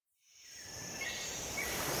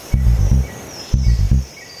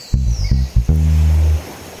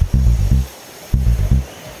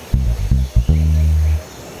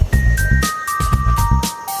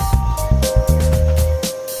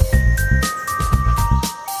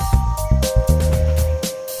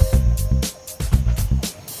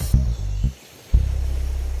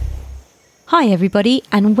Hi everybody,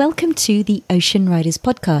 and welcome to the Ocean Riders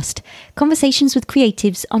podcast. Conversations with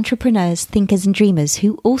creatives, entrepreneurs, thinkers and dreamers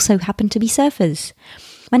who also happen to be surfers.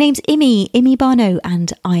 My name's Imi Barno,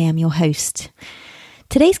 and I am your host.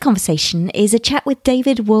 Today's conversation is a chat with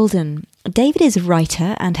David Walden. David is a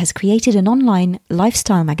writer and has created an online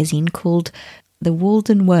lifestyle magazine called The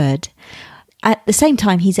Walden Word. At the same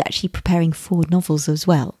time, he's actually preparing 4 novels as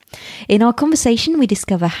well. In our conversation, we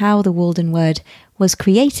discover how the Walden Word was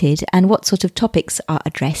created and what sort of topics are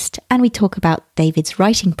addressed, and we talk about David's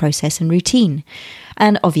writing process and routine.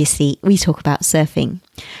 And obviously, we talk about surfing.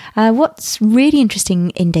 What's really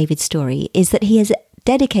interesting in David's story is that he has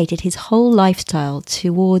dedicated his whole lifestyle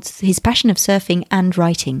towards his passion of surfing and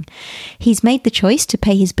writing. He's made the choice to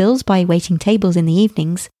pay his bills by waiting tables in the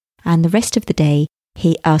evenings, and the rest of the day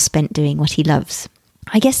he are spent doing what he loves.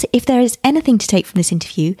 I guess if there is anything to take from this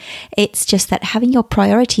interview, it's just that having your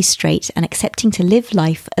priorities straight and accepting to live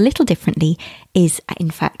life a little differently is in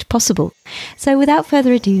fact possible. So without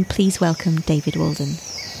further ado, please welcome David Walden.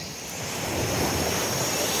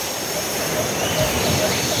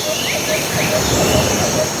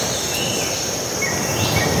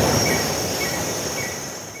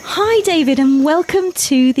 Hi David, and welcome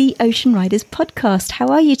to the Ocean Riders podcast. How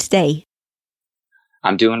are you today?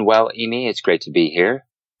 I'm doing well, Amy. It's great to be here.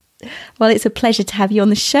 Well, it's a pleasure to have you on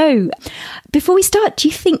the show. Before we start, do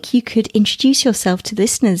you think you could introduce yourself to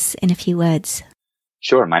listeners in a few words?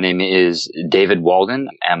 Sure. My name is David Walden.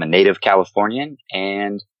 I'm a native Californian,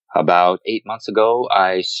 and about 8 months ago,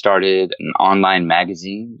 I started an online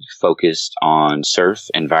magazine focused on surf,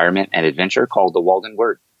 environment, and adventure called The Walden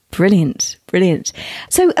Word. Brilliant, brilliant.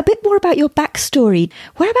 So a bit more about your backstory.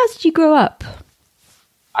 Whereabouts did you grow up?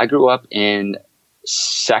 I grew up in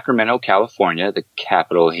Sacramento, California, the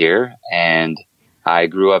capital here, and I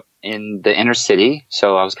grew up in the inner city,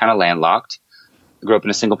 so I was kind of landlocked. I grew up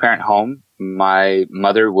in a single-parent home. My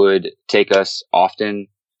mother would take us often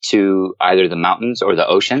to either the mountains or the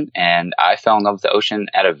ocean, and I fell in love with the ocean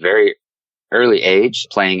at a very early age,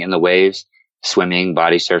 playing in the waves, swimming,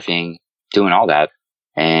 body surfing, doing all that,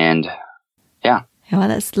 and yeah. Oh,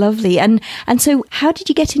 that's lovely. And so how did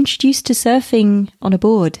you get introduced to surfing on a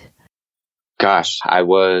board? Gosh, I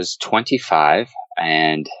was 25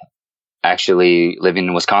 and actually living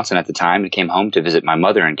in Wisconsin at the time and came home to visit my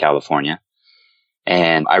mother in California.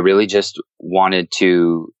 And I really just wanted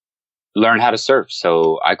to learn how to surf.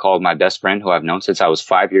 So I called my best friend who I've known since I was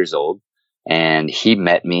 5 years old. And he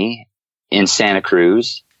met me in Santa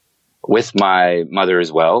Cruz with my mother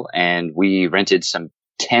as well. And we rented some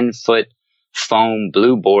 10-foot foam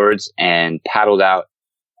blue boards and paddled out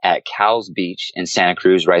at Cowles Beach in Santa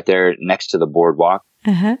Cruz, right there next to the boardwalk.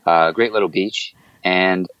 Great little beach.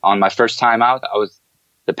 And on my first time out,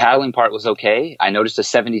 the paddling part was okay. I noticed a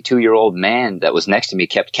 72-year-old man that was next to me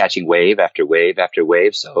kept catching wave after wave after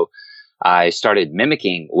wave. So I started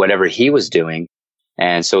mimicking whatever he was doing.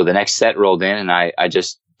 And so the next set rolled in and I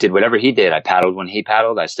just did whatever he did. I paddled when he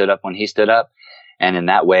paddled. I stood up when he stood up. And in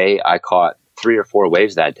that way, I caught 3 or 4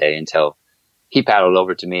 waves that day until he paddled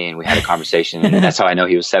over to me and we had a conversation, and that's how I know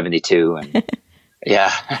he was 72. And yeah.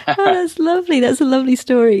 Oh, that's lovely. That's a lovely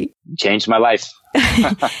story. Changed my life.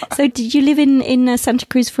 So did you live in Santa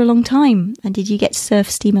Cruz for a long time? And did you get to surf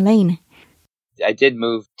Steamer Lane? I did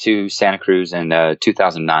move to Santa Cruz in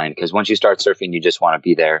 2009, because once you start surfing, you just want to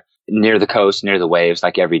be there near the coast, near the waves,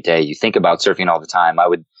 like every day. You think about surfing all the time. I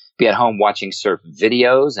would be at home watching surf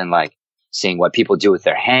videos and seeing what people do with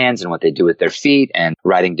their hands and what they do with their feet, and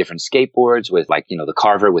riding different skateboards with the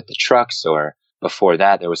Carver with the trucks, or before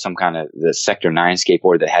that, there was some kind of the Sector 9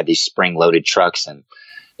 skateboard that had these spring loaded trucks. And,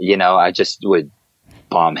 I just would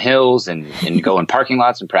bomb hills and go in parking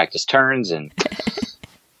lots and practice turns, and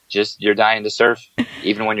just, you're dying to surf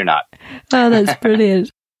even when you're not. Oh, that's brilliant.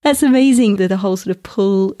 That's amazing, the whole sort of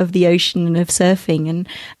pull of the ocean and of surfing. And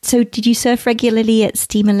so did you surf regularly at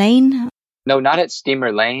Steamer Lane? No, not at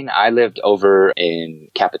Steamer Lane. I lived over in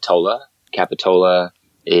Capitola. Capitola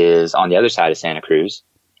is on the other side of Santa Cruz.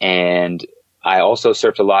 And I also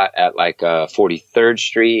surfed a lot at 43rd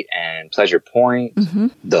Street and Pleasure Point,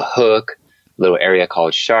 The Hook, little area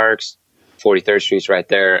called Sharks. 43rd Street's right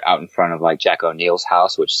there out in front of Jack O'Neill's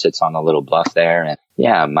house, which sits on the little bluff there. And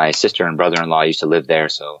yeah, my sister and brother-in-law used to live there.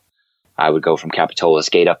 So I would go from Capitola,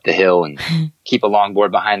 skate up the hill and keep a longboard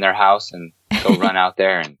behind their house and go run out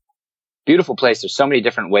there. And beautiful place. There's so many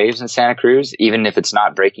different waves in Santa Cruz. Even if it's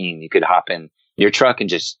not breaking, you could hop in your truck and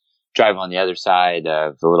just drive on the other side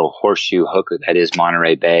of the little horseshoe hook that is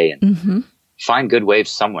Monterey Bay and find good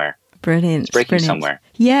waves somewhere. Brilliant. It's breaking somewhere.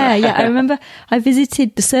 Yeah, yeah. I remember I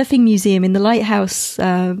visited the surfing museum in the lighthouse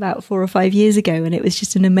about 4 or 5 years ago, and it was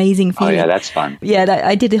just an amazing feeling. Oh, yeah, that's fun. Yeah,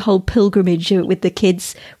 I did a whole pilgrimage with the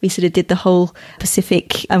kids. We sort of did the whole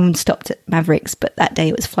Pacific and stopped at Mavericks, but that day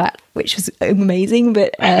it was flat, which was amazing.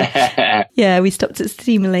 But yeah, we stopped at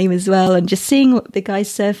Steamer Lane as well, and just seeing the guys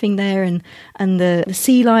surfing there and the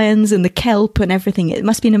sea lions and the kelp and everything. It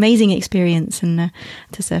must be an amazing experience and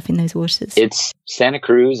to surf in those waters. It's Santa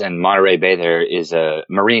Cruz and Monterey Bay. There is a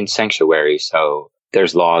marine sanctuary, so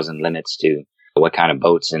there's laws and limits to what kind of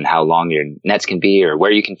boats and how long your nets can be or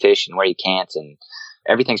where you can fish and where you can't, and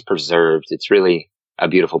everything's preserved. It's really a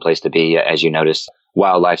beautiful place to be. As you notice,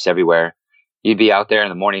 wildlife's everywhere. You'd be out there in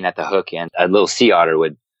the morning at the hook, and a little sea otter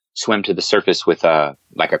would swim to the surface with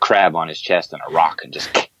like a crab on his chest and a rock, and just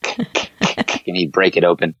and he'd break it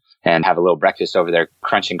open and have a little breakfast over there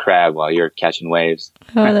crunching crab while you're catching waves.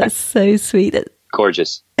 Oh, that's so sweet.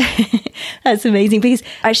 Gorgeous. That's amazing, because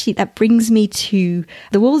actually that brings me to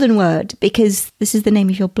the Walden Word, because this is the name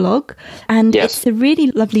of your blog, and yes, it's a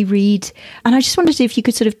really lovely read. And I just wondered if you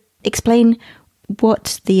could sort of explain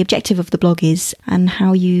what the objective of the blog is and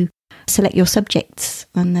how you select your subjects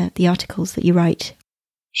and the articles that you write.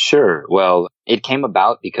 Sure. Well, it came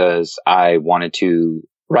about because I wanted to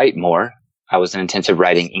write more. I was an intensive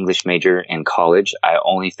writing English major in college. I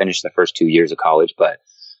only finished the first 2 years of college, but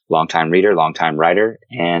long-time reader, long-time writer.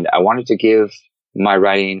 And I wanted to give my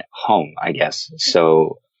writing home, I guess.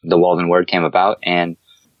 So the Walden Word came about, and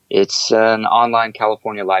it's an online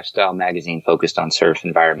California lifestyle magazine focused on surf,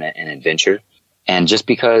 environment, and adventure. And just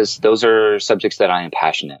because those are subjects that I am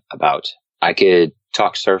passionate about, I could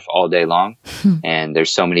talk surf all day long. And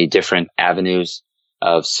there's so many different avenues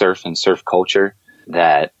of surf and surf culture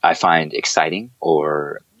that I find exciting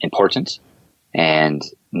or important. And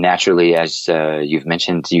naturally, as you've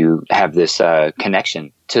mentioned, you have this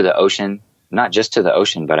connection to the ocean, not just to the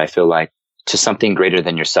ocean, but I feel like to something greater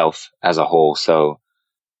than yourself as a whole. So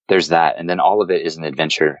there's that. And then all of it is an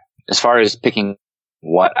adventure. As far as picking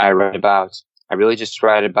what I write about, I really just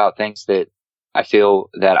write about things that I feel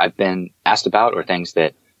that I've been asked about, or things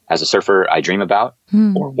that as a surfer I dream about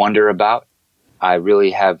or wonder about. I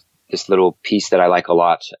really have this little piece that I like a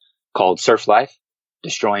lot called Surf Life,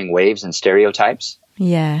 Destroying Waves and Stereotypes.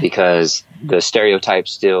 Yeah. Because the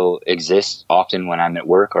stereotypes still exist often when I'm at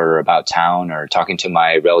work or about town or talking to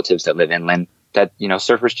my relatives that live inland, that,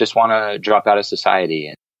 surfers just want to drop out of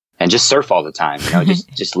society and just surf all the time,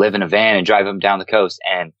 just live in a van and drive them down the coast.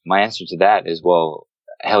 And my answer to that is, well,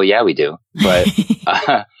 hell yeah, we do. But,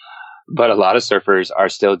 but a lot of surfers are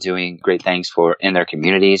still doing great things in their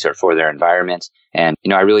communities or for their environments. And,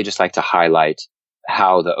 I really just like to highlight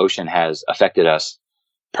how the ocean has affected us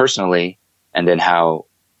personally, and then how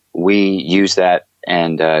we use that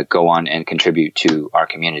and go on and contribute to our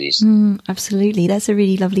communities. Absolutely. That's a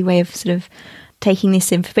really lovely way of sort of taking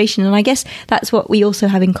this information. And I guess that's what we also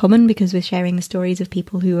have in common, because we're sharing the stories of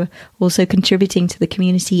people who are also contributing to the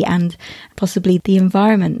community and possibly the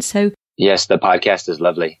environment. So yes, the podcast is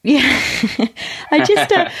lovely. Yeah. I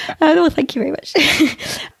just, well, thank you very much.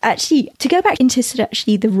 Actually, to go back into sort of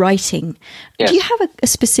actually the writing, yes. Do you have a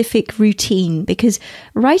specific routine? Because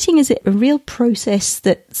writing is a real process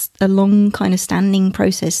that's a long kind of standing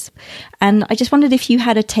process. And I just wondered if you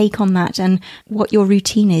had a take on that and what your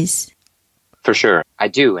routine is. For sure. I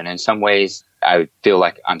do. And in some ways, I feel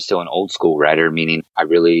like I'm still an old school writer, meaning I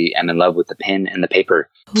really am in love with the pen and the paper.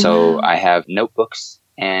 Wow. So I have notebooks.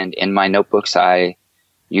 And in my notebooks, I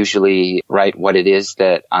usually write what it is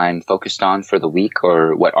that I'm focused on for the week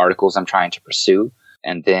or what articles I'm trying to pursue.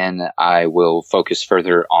 And then I will focus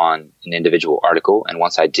further on an individual article. And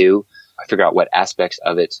once I do, I figure out what aspects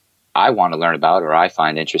of it I want to learn about or I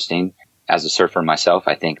find interesting. As a surfer myself,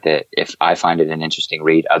 I think that if I find it an interesting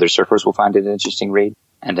read, other surfers will find it an interesting read.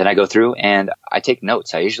 And then I go through and I take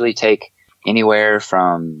notes. I usually take anywhere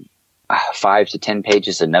from 5 to 10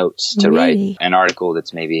 pages of notes to write an article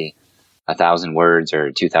that's maybe 1,000 words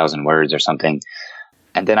or 2,000 words or something.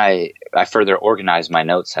 And then I further organize my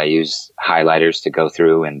notes. I use highlighters to go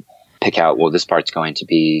through and pick out, well, this part's going to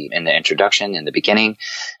be in the introduction, in the beginning.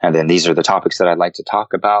 And then these are the topics that I'd like to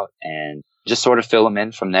talk about, and just sort of fill them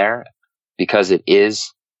in from there. Because it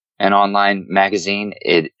is an online magazine,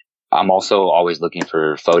 I'm also always looking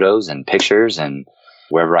for photos and pictures, and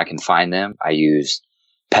wherever I can find them, I use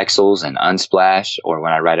Pexels and Unsplash, or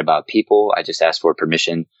when I write about people, I just ask for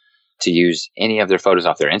permission to use any of their photos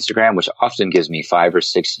off their Instagram, which often gives me 5 or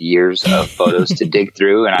 6 years of photos to dig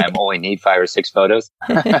through, and I only need 5 or 6 photos.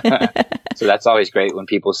 So that's always great when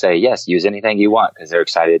people say, yes, use anything you want, because they're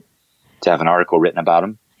excited to have an article written about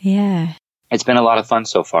them. Yeah. It's been a lot of fun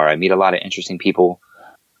so far. I meet a lot of interesting people,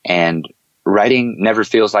 and writing never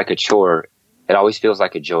feels like a chore. It always feels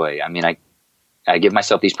like a joy. I mean, I give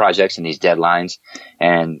myself these projects and these deadlines,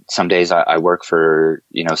 and some days I work for,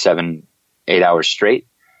 7, 8 hours straight,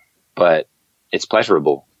 but it's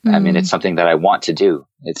pleasurable. I mean, it's something that I want to do.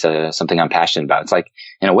 It's something I'm passionate about. It's like,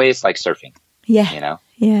 in a way, it's like surfing. Yeah.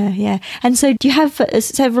 Yeah. And so do you have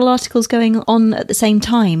several articles going on at the same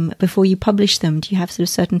time before you publish them? Do you have sort of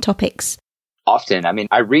certain topics? Often. I mean,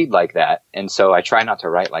 I read like that. And so I try not to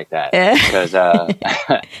write like that because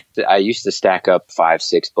I used to stack up 5,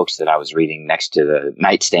 6 books that I was reading next to the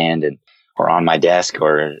nightstand or on my desk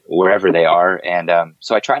or wherever they are. And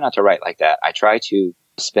so I try not to write like that. I try to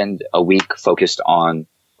spend a week focused on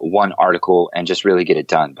one article and just really get it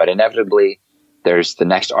done. But inevitably, there's the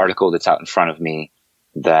next article that's out in front of me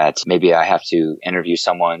that maybe I have to interview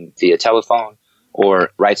someone via telephone or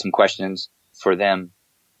write some questions for them.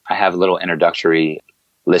 I have a little introductory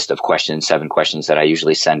list of questions, 7 questions that I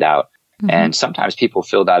usually send out. And sometimes people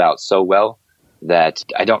fill that out so well that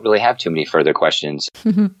I don't really have too many further questions.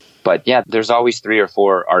 But yeah, there's always 3 or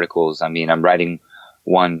 4 articles. I mean, I'm writing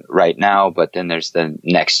one right now, but then there's the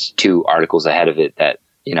next 2 articles ahead of it that,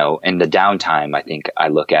 in the downtime, I think I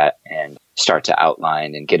look at and start to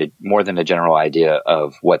outline and get more than a general idea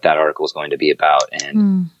of what that article is going to be about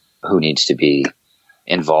and who needs to be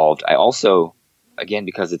involved. I also, again,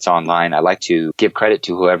 because it's online, I like to give credit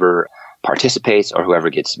to whoever participates or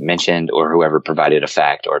whoever gets mentioned or whoever provided a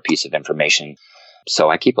fact or a piece of information.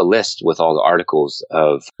 So I keep a list with all the articles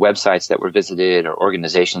of websites that were visited or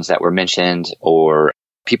organizations that were mentioned or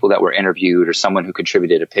people that were interviewed or someone who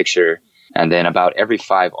contributed a picture. And then about every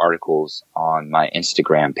 5 articles on my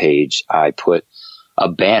Instagram page, I put a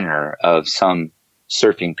banner of some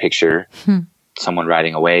surfing picture, someone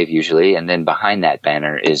riding a wave usually. And then behind that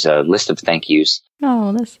banner is a list of thank yous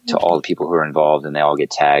to all the people who are involved, and they all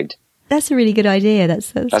get tagged. That's a really good idea.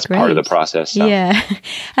 That's great. Part of the process. So. Yeah.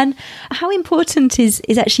 And how important is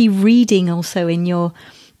actually reading also in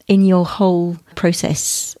your whole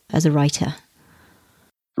process as a writer?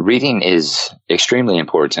 Reading is extremely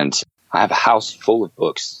important. I have a house full of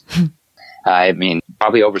books. I mean,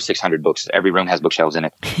 probably over 600 books. Every room has bookshelves in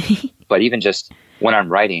it. But even just when I'm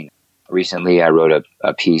writing, recently I wrote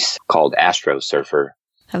a piece called Astro Surfer.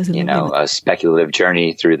 A speculative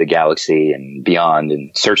journey through the galaxy and beyond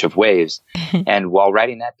in search of waves. And while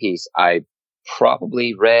writing that piece, I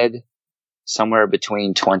probably read somewhere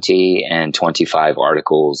between 20 and 25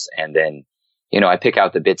 articles. And then, I pick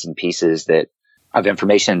out the bits and pieces of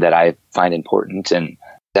information that I find important and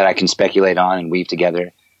that I can speculate on and weave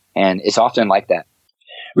together. And it's often like that.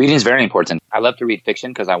 Reading is very important. I love to read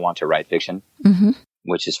fiction because I want to write fiction,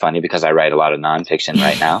 which is funny because I write a lot of nonfiction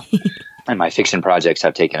right now. And my fiction projects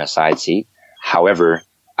have taken a side seat. However,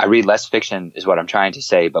 I read less fiction is what I'm trying to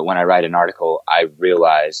say. But when I write an article, I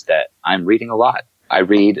realize that I'm reading a lot. I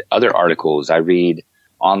read other articles. I read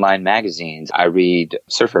online magazines. I read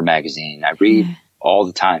Surfer Magazine. I read all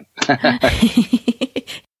the time.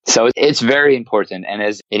 So it's very important. And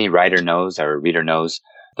as any writer knows or reader knows,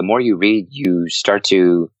 the more you read, you start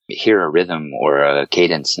to hear a rhythm or a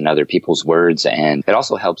cadence in other people's words. And it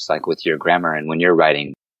also helps like with your grammar. And when you're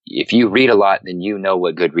writing, if you read a lot, then you know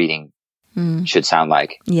what good reading should sound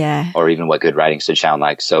like. Yeah. Or even what good writing should sound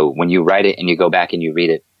like. So when you write it and you go back and you read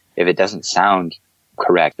it, if it doesn't sound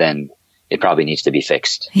correct, then it probably needs to be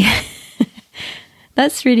fixed. Yeah.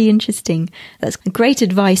 That's really interesting. That's great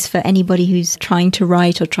advice for anybody who's trying to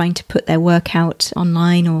write or trying to put their work out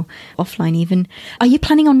online or offline even. Are you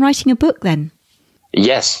planning on writing a book then?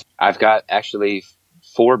 Yes. I've got actually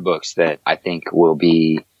 4 books that I think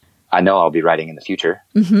I know I'll be writing in the future.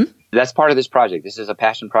 That's part of this project. This is a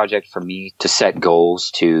passion project for me to set goals,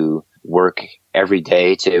 to work every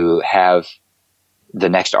day, to have the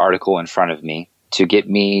next article in front of me, to get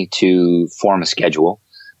me to form a schedule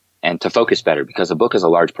and to focus better because a book is a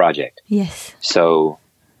large project. Yes. So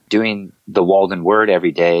doing the Walden Word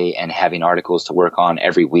every day and having articles to work on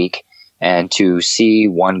every week and to see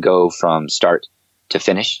one go from start to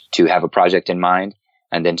finish, to have a project in mind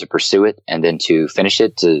and then to pursue it and then to finish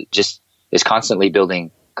it, to just is constantly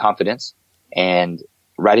building confidence. And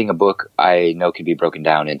writing a book, I know, can be broken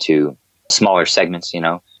down into smaller segments,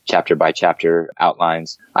 chapter by chapter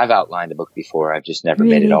outlines. I've outlined a book before. I've just never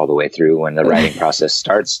made it all the way through when the writing process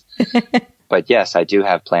starts. But yes, I do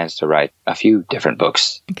have plans to write a few different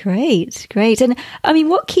books. Great. And I mean,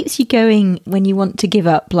 what keeps you going when you want to give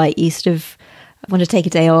up? Like you sort of want to take a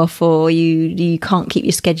day off or you can't keep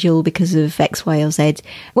your schedule because of X, Y, or Z.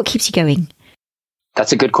 What keeps you going?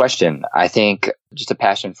 That's a good question. I think just a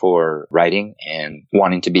passion for writing and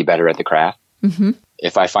wanting to be better at the craft.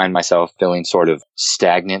 If I find myself feeling sort of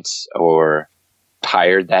stagnant or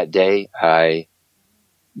tired that day,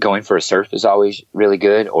 going for a surf is always really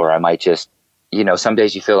good. Or I might just, some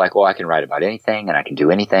days you feel like, well, I can write about anything and I can do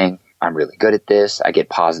anything. I'm really good at this. I get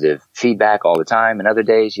positive feedback all the time. And other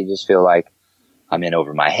days you just feel like I'm in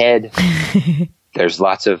over my head. There's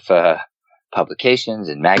lots of publications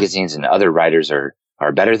and magazines and other writers are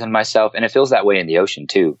better than myself. And it feels that way in the ocean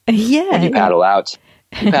too. Yeah. When you paddle out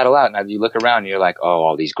and you look around and you're like, oh,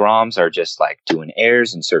 all these groms are just like doing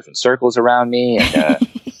airs and surfing circles around me. And,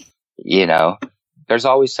 there's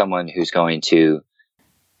always someone who's going to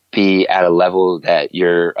be at a level that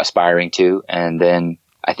you're aspiring to. And then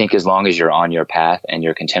I think as long as you're on your path and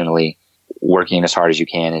you're continually working as hard as you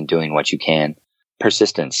can and doing what you can,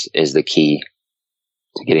 persistence is the key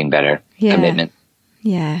to getting better. Yeah. Commitment.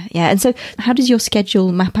 Yeah. Yeah. And so how does your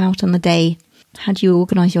schedule map out on the day? How do you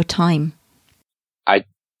organize your time? I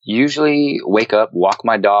usually wake up, walk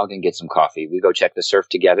my dog, and get some coffee. We go check the surf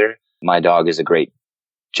together. My dog is a great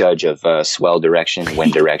judge of swell direction,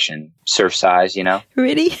 wind direction, surf size,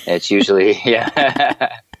 Really? It's usually,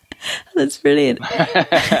 yeah. That's brilliant.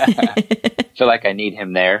 Feel like I need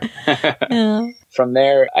him there. Yeah. From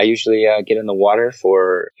there, I usually get in the water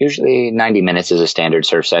for usually 90 minutes is a standard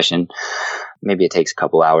surf session. Maybe it takes a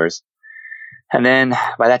couple hours. And then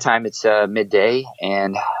by that time, it's midday,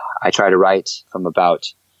 and I try to write from about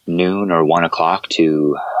noon or 1 o'clock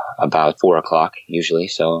to about 4 o'clock usually.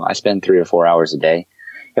 So I spend 3 or 4 hours a day.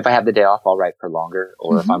 If I have the day off, I'll write for longer.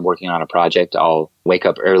 Or if I'm working on a project, I'll wake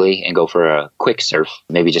up early and go for a quick surf,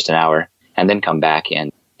 maybe just an hour, and then come back.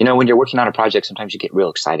 And, when you're working on a project, sometimes you get real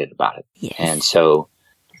excited about it. Yes. And so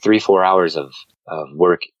 3-4 hours of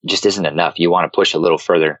work just isn't enough. You want to push a little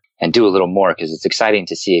further and do a little more because it's exciting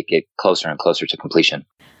to see it get closer and closer to completion.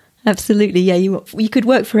 Absolutely. Yeah. You could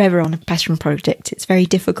work forever on a passion project. It's very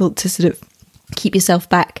difficult to sort of keep yourself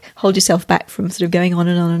back, hold yourself back from sort of going on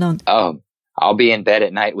and on and on. Oh, I'll be in bed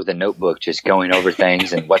at night with a notebook, just going over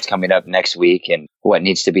things and what's coming up next week and what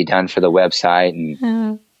needs to be done for the website.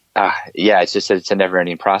 And it's a never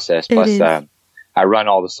ending process. Plus, I run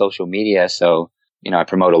all the social media. So, I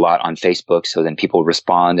promote a lot on Facebook. So then people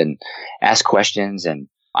respond and ask questions, and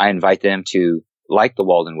I invite them to like the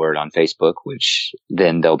Walden Word on Facebook, which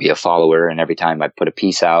then they'll be a follower. And every time I put a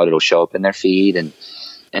piece out, it'll show up in their feed.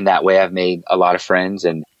 And that way I've made a lot of friends.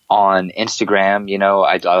 And on Instagram,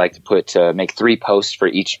 I like to make 3 posts for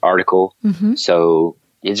each article. Mm-hmm. So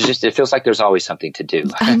it feels like there's always something to do.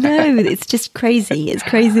 I know, it's just crazy. It's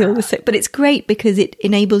crazy all the but it's great because it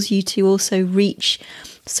enables you to also reach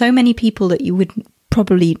so many people that you would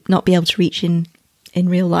probably not be able to reach in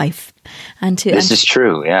real life. This is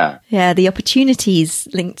true, yeah. Yeah, the opportunities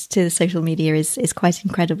linked to social media is quite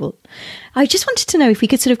incredible. I just wanted to know if we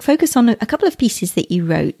could sort of focus on a couple of pieces that you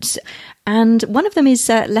wrote. And one of them is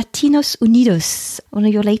Latinos Unidos, one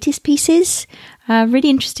of your latest pieces. Really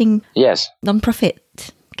interesting. Yes. Nonprofit.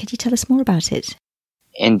 Could you tell us more about it?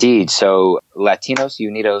 Indeed. So Latinos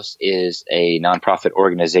Unidos is a nonprofit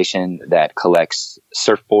organization that collects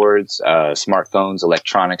surfboards, smartphones,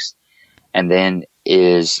 electronics, and then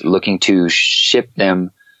is looking to ship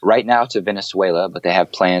them right now to Venezuela, but they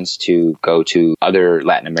have plans to go to other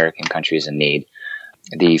Latin American countries in need.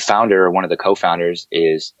 The founder, one of the co-founders,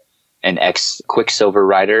 is an ex-Quicksilver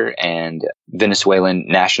rider and Venezuelan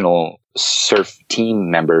national surf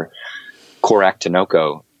team member, Corac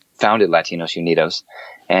Tinoco, founded Latinos Unidos.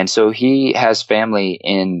 And so he has family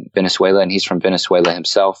in Venezuela, and he's from Venezuela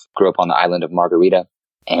himself, grew up on the island of Margarita,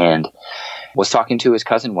 and was talking to his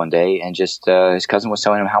cousin one day, and just his cousin was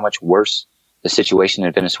telling him how much worse the situation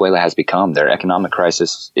in Venezuela has become. Their economic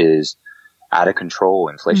crisis is out of control.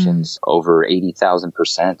 Inflation's over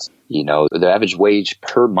 80,000%. The average wage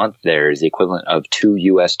per month there is the equivalent of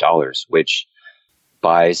 $2, which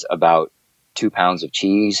buys about 2 pounds of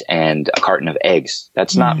cheese and a carton of eggs.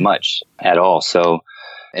 That's not much at all. So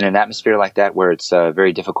in an atmosphere like that, where it's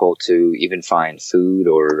very difficult to even find food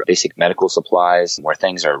or basic medical supplies, where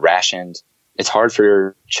things are rationed, it's hard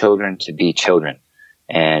for children to be children.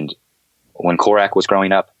 And when Corac was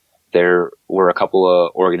growing up, there were a couple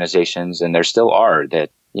of organizations, and there still are,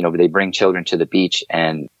 that, they bring children to the beach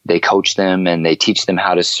and they coach them and they teach them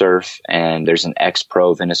how to surf. And there's an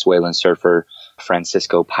ex-pro Venezuelan surfer,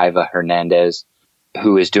 Francisco Paiva Hernandez,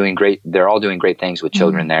 who is doing great. They're all doing great things with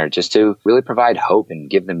children there, just to really provide hope and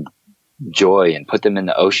give them joy and put them in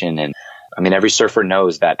the ocean. And every surfer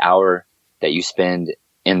knows that hour that you spend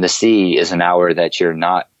in the sea is an hour that you're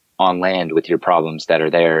not on land with your problems that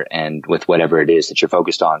are there and with whatever it is that you're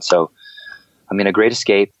focused on. So, a great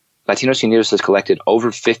escape. Latinos Unidos has collected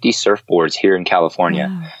over 50 surfboards here in California.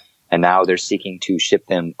 Wow. And now they're seeking to ship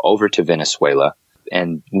them over to Venezuela,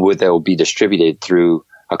 and they'll be distributed through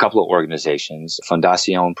a couple of organizations.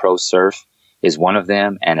 Fundación Pro Surf is one of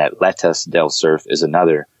them, and Atletas del Surf is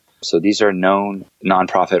another. So these are known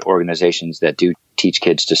nonprofit organizations that do teach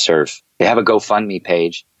kids to surf. They have a GoFundMe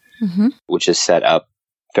page, which is set up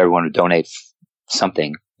if everyone would donate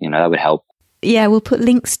something, that would help. Yeah, we'll put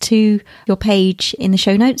links to your page in the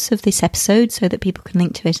show notes of this episode so that people can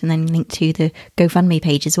link to it and then link to the GoFundMe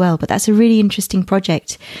page as well. But that's a really interesting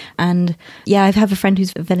project. And yeah, I have a friend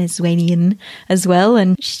who's Venezuelan as well,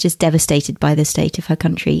 and she's just devastated by the state of her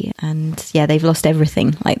country. And yeah, they've lost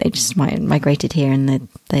everything. Like they just migrated here, and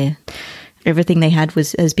they everything they had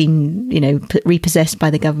has been, repossessed by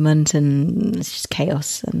the government, and it's just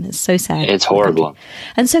chaos, and it's so sad. It's horrible.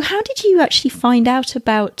 And so how did you actually find out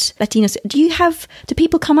about Latinos? Do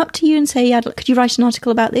people come up to you and say, could you write an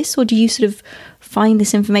article about this? Or do you sort of find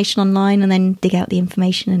this information online and then dig out the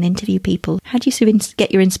information and interview people? How do you sort of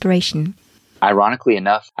get your inspiration? Ironically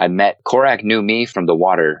enough, Korak knew me from the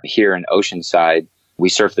water here in Oceanside. We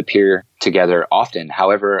surf the pier together often.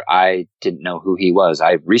 However, I didn't know who he was.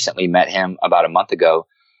 I recently met him about a month ago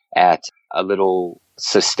at a little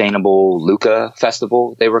sustainable Luca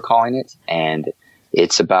festival, they were calling it. And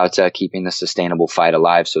it's about keeping the sustainable fight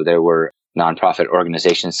alive. So there were nonprofit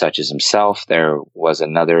organizations such as himself. There was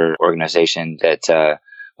another organization that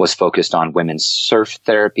was focused on women's surf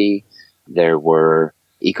therapy. There were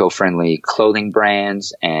eco-friendly clothing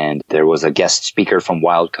brands. And there was a guest speaker from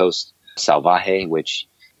Wild Coast Salvaje, which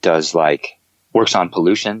works on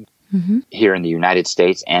pollution here in the United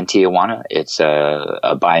States and Tijuana. It's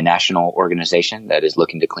a binational organization that is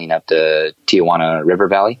looking to clean up the Tijuana River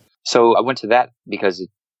Valley. So I went to that because,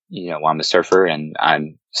 I'm a surfer and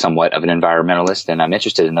I'm somewhat of an environmentalist and I'm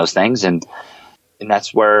interested in those things. And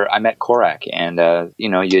that's where I met Korak. And,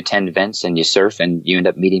 you attend events and you surf and you end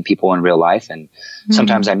up meeting people in real life. And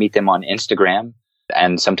sometimes I meet them on Instagram.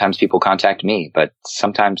 And sometimes people contact me, but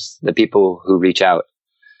sometimes the people who reach out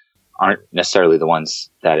aren't necessarily the ones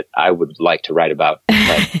that I would like to write about.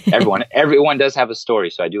 But everyone does have a story.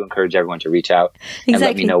 So I do encourage everyone to reach out and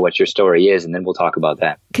let me know what your story is. And then we'll talk about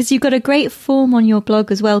that. Because you've got a great form on your blog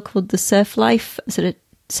as well called the Surf Life sort of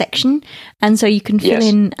section. And so you can fill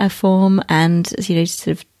in a form and, sort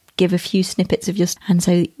of give a few snippets of your... And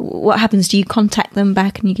so what happens? Do you contact them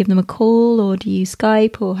back and you give them a call, or do you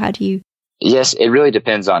Skype, or how do you... Yes, it really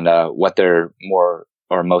depends on what they're more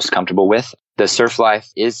or most comfortable with. The Surf Life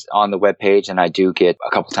is on the webpage, and I do get a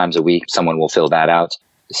couple times a week, someone will fill that out.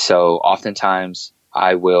 So oftentimes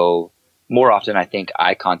more often I think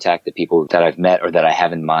I contact the people that I've met or that I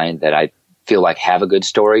have in mind that I feel like have a good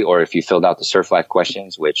story, or if you filled out the Surf Life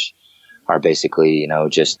questions, which are basically,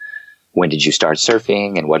 just when did you start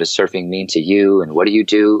surfing and what does surfing mean to you and what do you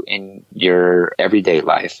do in your everyday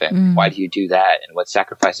life and why do you do that and what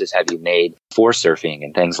sacrifices have you made for surfing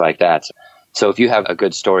and things like that. So if you have a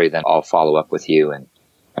good story, then I'll follow up with you and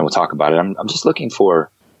we'll talk about it. I'm just looking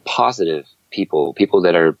for positive people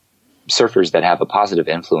that are surfers that have a positive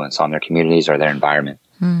influence on their communities or their environment,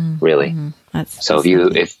 really. So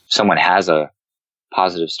if someone has a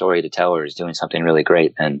positive story to tell or is doing something really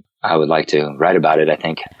great, then I would like to write about it. I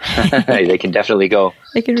think they can definitely go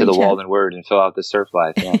to the Walden Word and fill out the Surf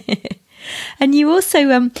Life. Yeah. And you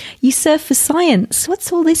also, you surf for science.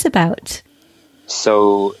 What's all this about?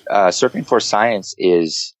 So Surfing for Science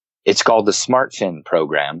it's called the Smart Fin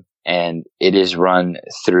program, and it is run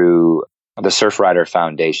through the Surfrider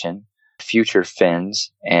Foundation, Future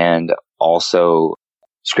Fins, and also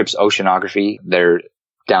Scripps Oceanography. They're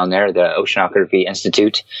down there, the Oceanography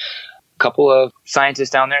Institute. A couple of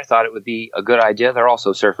scientists down there thought it would be a good idea. They're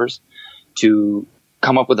also surfers, to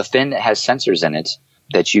come up with a fin that has sensors in it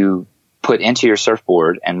that you put into your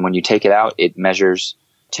surfboard. And when you take it out, it measures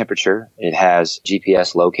temperature. It has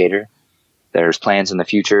GPS locator. There's plans in the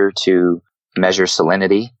future to measure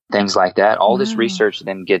salinity, things like that. All this research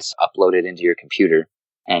then gets uploaded into your computer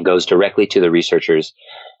and goes directly to the researchers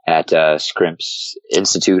at Scripps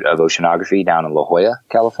Institute of Oceanography down in La Jolla,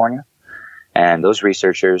 California. And those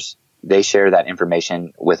researchers, they share that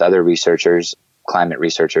information with other researchers, climate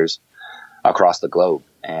researchers across the globe.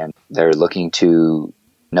 And they're looking to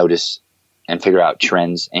notice and figure out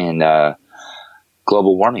trends in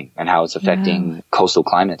global warming and how it's affecting coastal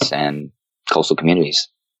climates and coastal communities.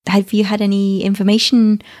 Have you had any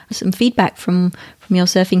information, some feedback from your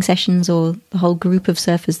surfing sessions or the whole group of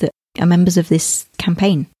surfers that are members of this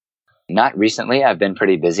campaign? Not recently. I've been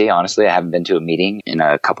pretty busy. Honestly, I haven't been to a meeting in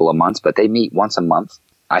a couple of months, but they meet once a month.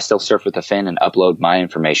 I still surf with the fin and upload my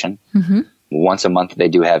information. Once a month, they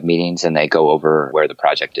do have meetings and they go over where the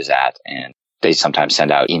project is at. And they sometimes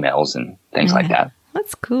send out emails and things like that.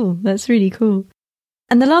 That's cool. That's really cool.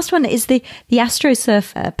 And the last one is the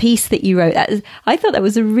astrosurf piece that you wrote. I thought that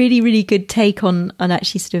was a really, really good take on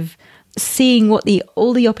actually sort of seeing what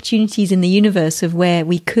all the opportunities in the universe of where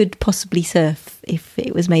we could possibly surf if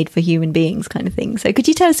it was made for human beings, kind of thing. So could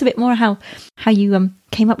you tell us a bit more how you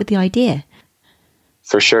came up with the idea?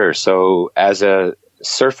 For sure. So as a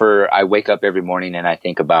surfer, I wake up every morning and I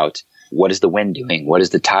think about, what is the wind doing? What is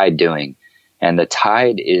the tide doing? And the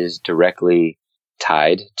tide is directly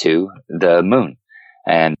tied to the moon.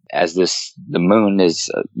 And as the moon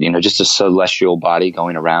is, just a celestial body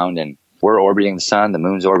going around, and we're orbiting the sun, the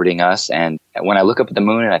moon's orbiting us. And when I look up at the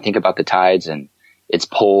moon and I think about the tides and its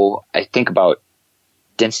pull, I think about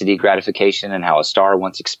density gratification and how a star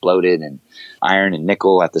once exploded, and iron and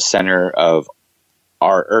nickel at the center of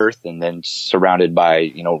our Earth, and then surrounded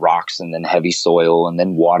by, rocks, and then heavy soil, and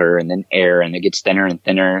then water, and then air, and it gets thinner and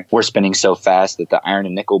thinner. We're spinning so fast that the iron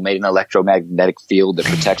and nickel made an electromagnetic field that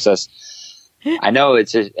protects us. I know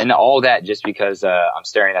and all that just because I'm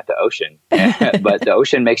staring at the ocean, but the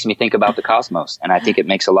ocean makes me think about the cosmos, and I think it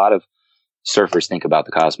makes a lot of surfers think about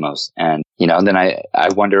the cosmos. And then I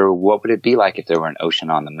wonder, what would it be like if there were an ocean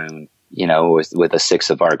on the moon? With a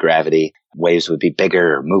sixth of our gravity, waves would be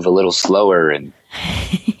bigger, move a little slower. And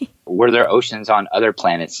were there oceans on other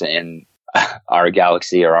planets in our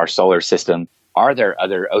galaxy or our solar system? Are there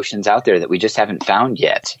other oceans out there that we just haven't found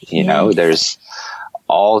yet? There's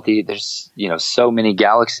so many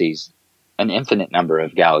galaxies, an infinite number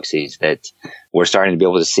of galaxies that we're starting to be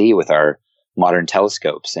able to see with our modern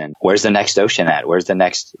telescopes. And where's the next ocean at? Where's the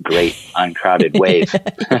next great uncrowded wave?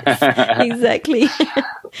 Exactly.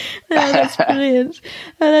 That's brilliant.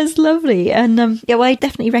 That's lovely. And I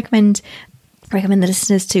definitely recommend the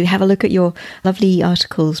listeners to have a look at your lovely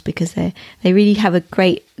articles, because they really have a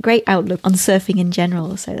great outlook on surfing in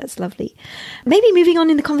general. So that's lovely. Maybe moving on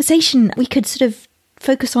in the conversation, we could sort of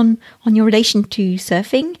focus on your relation to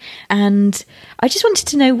surfing. And I just wanted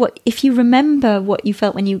to know if you remember what you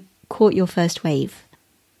felt when you caught your first wave.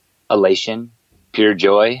 Elation, pure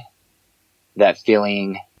joy, that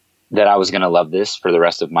feeling that I was going to love this for the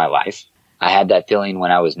rest of my life. I had that feeling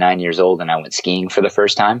when I was 9 years old and I went skiing for the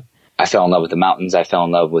first time. I fell in love with the mountains. I fell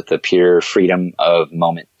in love with the pure freedom of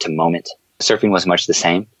moment to moment. Surfing was much the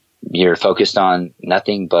same. You're focused on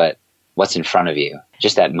nothing but what's in front of you,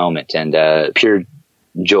 just that moment, and pure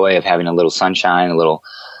joy of having a little sunshine, a little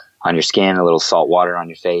on your skin, a little salt water on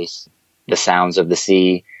your face, the sounds of the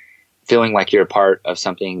sea, feeling like you're a part of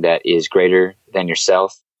something that is greater than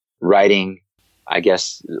yourself. Riding, I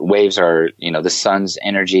guess, waves are, the sun's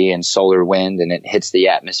energy and solar wind, and it hits the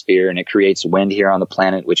atmosphere and it creates wind here on the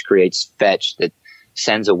planet, which creates fetch that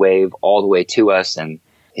sends a wave all the way to us. And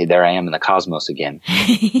there I am in the cosmos again.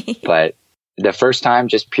 But the first time,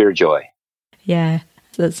 just pure joy. Yeah,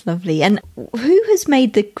 that's lovely. And who has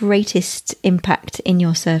made the greatest impact in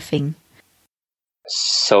your surfing?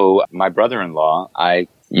 So my brother-in-law, I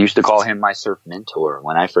used to call him my surf mentor.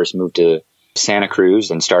 When I first moved to Santa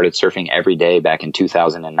Cruz and started surfing every day back in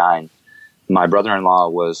 2009, my brother-in-law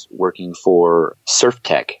was working for Surf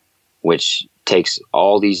Tech, which takes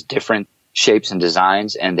all these different shapes and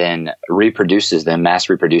designs and then mass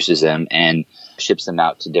reproduces them and ships them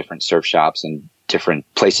out to different surf shops and different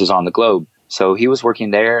places on the globe. So he was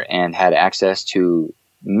working there and had access to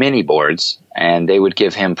mini boards, and they would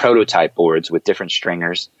give him prototype boards with different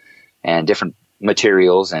stringers and different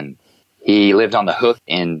materials. And he lived on the Hook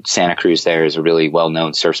in Santa Cruz. There is a really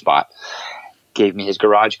well-known surf spot. Gave me his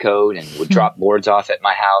garage code and would drop boards off at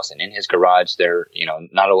my house. And in his garage, there,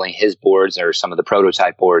 not only his boards or some of the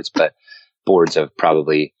prototype boards, but boards of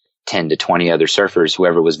probably 10 to 20 other surfers,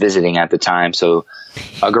 whoever was visiting at the time. So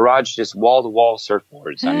a garage, just wall-to-wall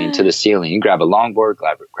surfboards. I mean, to the ceiling. You grab a longboard,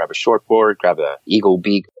 grab a shortboard, grab a Eagle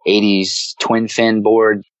Beak 80s twin fin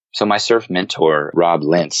board. So my surf mentor, Rob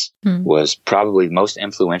Lentz, was probably most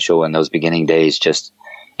influential in those beginning days, just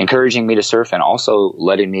encouraging me to surf and also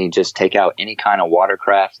letting me just take out any kind of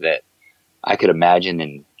watercraft that I could imagine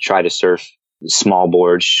and try to surf small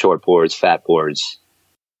boards, short boards, fat boards.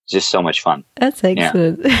 Just so much fun. That's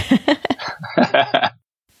excellent. Yeah.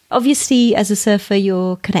 Obviously, as a surfer,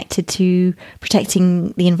 you're connected to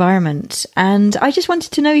protecting the environment. And I just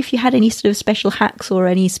wanted to know if you had any sort of special hacks or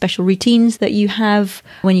any special routines that you have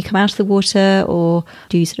when you come out of the water, or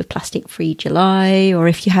do sort of plastic-free July, or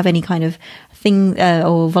if you have any kind of thing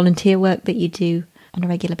or volunteer work that you do on a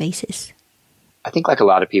regular basis. I think like a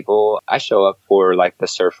lot of people, I show up for like the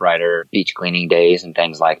Surf Rider beach cleaning days and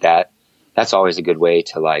things like that. That's always a good way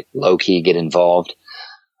to like low-key get involved.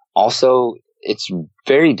 Also, it's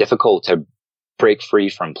very difficult to break free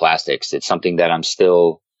from plastics. It's something that I'm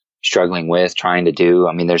still struggling with, trying to do.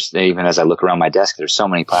 I mean, there's, even as I look around my desk, there's so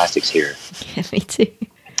many plastics here. Yeah, me too.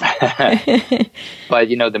 But,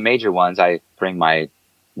 the major ones, I bring my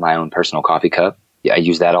own personal coffee cup. I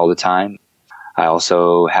use that all the time. I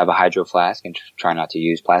also have a hydro flask and try not to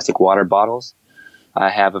use plastic water bottles. I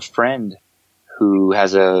have a friend who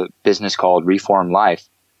has a business called Reform Life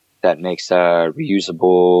that makes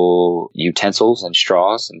reusable utensils and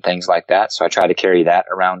straws and things like that. So I try to carry that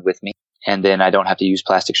around with me. And then I don't have to use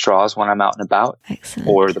plastic straws when I'm out and about. Excellent.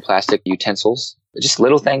 Or the plastic utensils. Just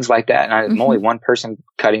little things like that. And I'm only one person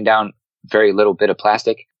cutting down very little bit of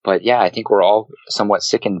plastic. But yeah, I think we're all somewhat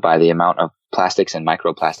sickened by the amount of plastics and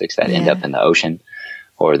microplastics that end up in the ocean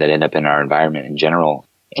or that end up in our environment in general.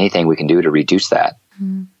 Anything we can do to reduce that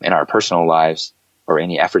in our personal lives or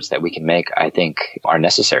any efforts that we can make, I think are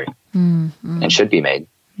necessary and should be made.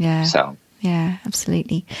 Yeah. So. Yeah,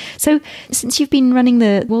 absolutely. So since you've been running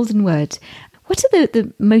the Walden Word, what are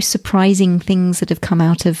the most surprising things that have come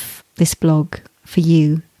out of this blog for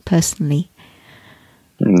you personally?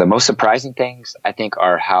 The most surprising things, I think,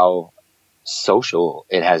 are how social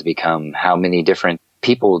it has become, how many different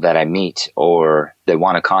people that I meet or they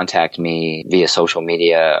want to contact me via social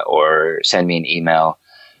media or send me an email,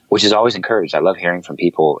 which is always encouraged. I love hearing from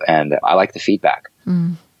people and I like the feedback.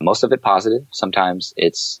 Most of it positive. Sometimes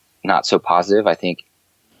it's not so positive. I think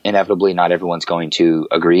inevitably not everyone's going to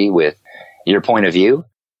agree with your point of view,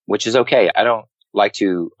 which is okay. I don't like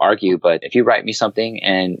to argue, but if you write me something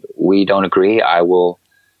and we don't agree, I will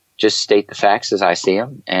just state the facts as I see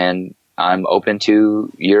them. And I'm open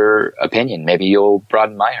to your opinion. Maybe you'll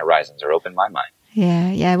broaden my horizons or open my mind.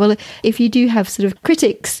 Yeah. Well, if you do have sort of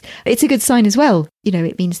critics, it's a good sign as well.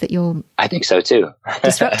 It means that you're... I think so too.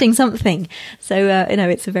 disrupting something. So,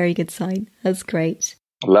 it's a very good sign. That's great.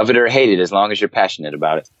 Love it or hate it, as long as you're passionate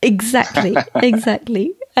about it. Exactly.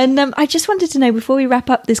 And I just wanted to know, before we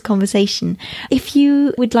wrap up this conversation, if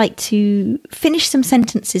you would like to finish some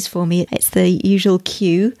sentences for me. It's the usual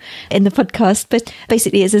cue in the podcast, but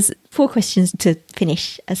basically there's 4 questions to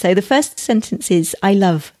finish. So the first sentence is, I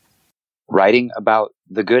love... writing about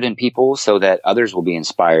the good in people so that others will be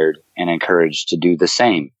inspired and encouraged to do the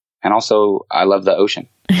same. And also, I love the ocean.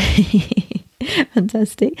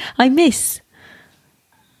 Fantastic. I miss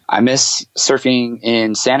surfing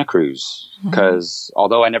in Santa Cruz because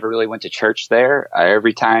although I never really went to church there,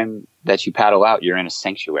 every time that you paddle out, you're in a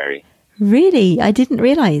sanctuary. Really? I didn't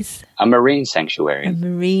realize. A marine sanctuary. A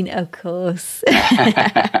marine, of course.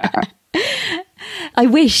 I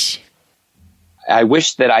wish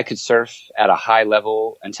that I could surf at a high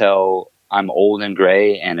level until I'm old and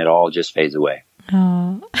gray and it all just fades away.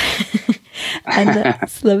 Oh, and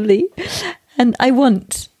that's lovely. And I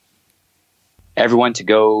want everyone to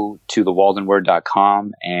go to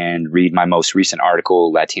thewaldenword.com and read my most recent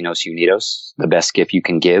article, Latinos Unidos, the best gift you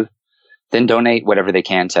can give. Then donate whatever they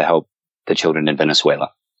can to help the children in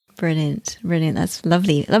Venezuela. Brilliant. That's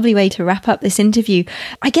lovely. Lovely way to wrap up this interview.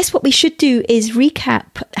 I guess what we should do is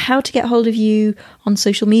recap how to get hold of you on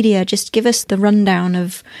social media. Just give us the rundown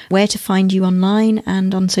of where to find you online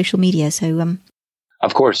and on social media. So,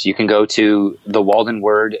 of course, you can go to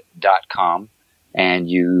thewaldenword.com and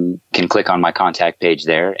you can click on my contact page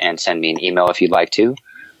there and send me an email if you'd like to,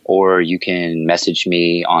 or you can message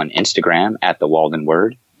me on Instagram at The Walden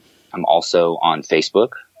Word. I'm also on Facebook.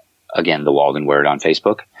 Again, The Walden Word on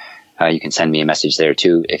Facebook. You can send me a message there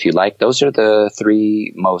too if you'd like. Those are the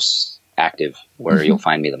 3 most active where you'll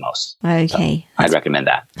find me the most. Okay. So I'd recommend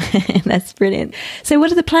that. That's brilliant. So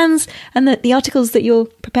what are the plans and the articles that you're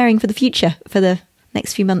preparing for the future, for the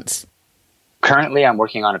next few months? Currently, I'm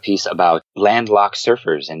working on a piece about landlocked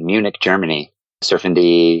surfers in Munich, Germany, surfing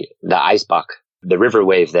the Eisbach, the river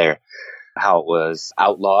wave there, how it was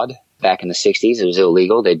outlawed back in the 60s. It was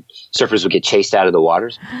illegal. Surfers would get chased out of the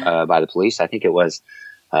waters by the police. I think it was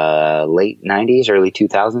late 90s, early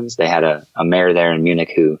 2000s. They had a mayor there in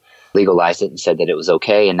Munich who legalized it and said that it was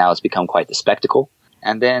okay, and now it's become quite the spectacle.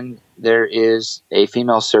 And then there is a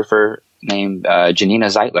female surfer named Janina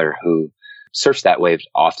Zeitler who surfs that wave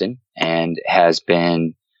often and has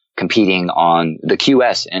been competing on the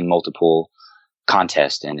QS in multiple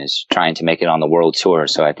contests and is trying to make it on the world tour.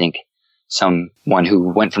 So I think someone who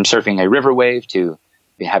went from surfing a river wave to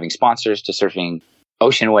having sponsors to surfing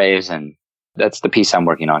ocean waves, and that's the piece I'm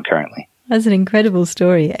working on currently. That's an incredible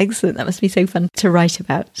story. Excellent. That must be so fun to write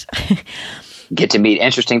about. Get to meet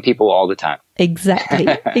interesting people all the time.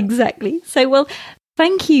 Exactly. So, well,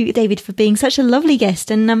 thank you, David, for being such a lovely guest.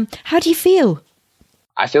 And how do you feel?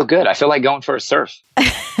 I feel good. I feel like going for a surf.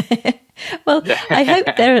 Well, I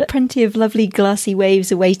hope there are plenty of lovely glassy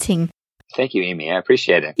waves awaiting. Thank you, Amy. I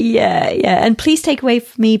appreciate it. Yeah. And please take away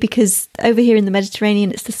from me, because over here in the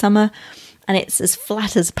Mediterranean, it's the summer and it's as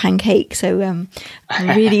flat as a pancake. So I'm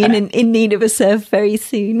really in need of a surf very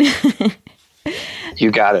soon.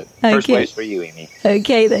 You got it. First Okay. waves for you, Amy.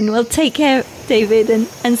 Okay, then. Well, take care, David,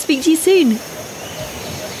 and speak to you soon.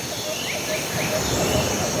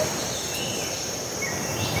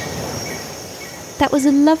 That was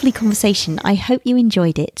a lovely conversation. I hope you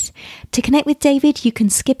enjoyed it. To connect with David, you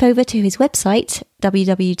can skip over to his website,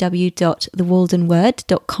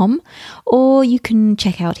 www.thewaldenword.com, or you can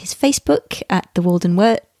check out his Facebook at The Walden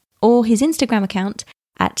Word, or his Instagram account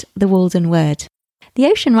at The Walden Word. The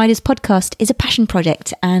Ocean Riders podcast is a passion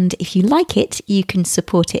project, and if you like it, you can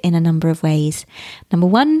support it in a number of ways. Number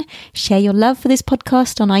one, share your love for this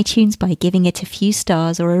podcast on iTunes by giving it a few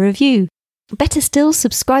stars or a review. Better still,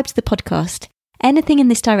 subscribe to the podcast. Anything in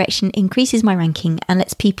this direction increases my ranking and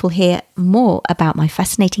lets people hear more about my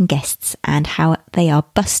fascinating guests and how they are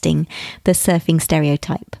busting the surfing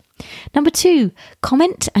stereotype. Number two,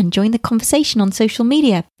 comment and join the conversation on social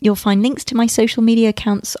media. You'll find links to my social media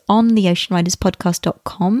accounts on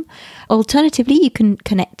theoceanriderspodcast.com. Alternatively, you can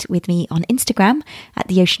connect with me on Instagram at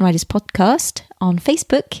The Ocean Riders Podcast, on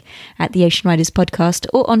Facebook at The Ocean Riders Podcast,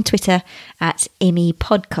 or on Twitter at Imi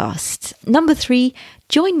Podcast. Number three,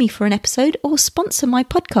 join me for an episode or sponsor my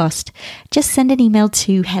podcast. Just send an email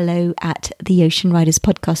to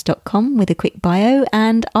hello@theoceanriderspodcast.com with a quick bio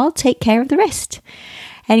and I'll take care of the rest.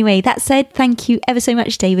 Anyway, that said, thank you ever so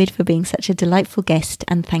much, David, for being such a delightful guest,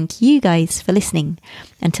 and thank you guys for listening.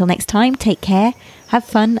 Until next time, take care, have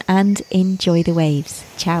fun, and enjoy the waves.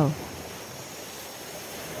 Ciao.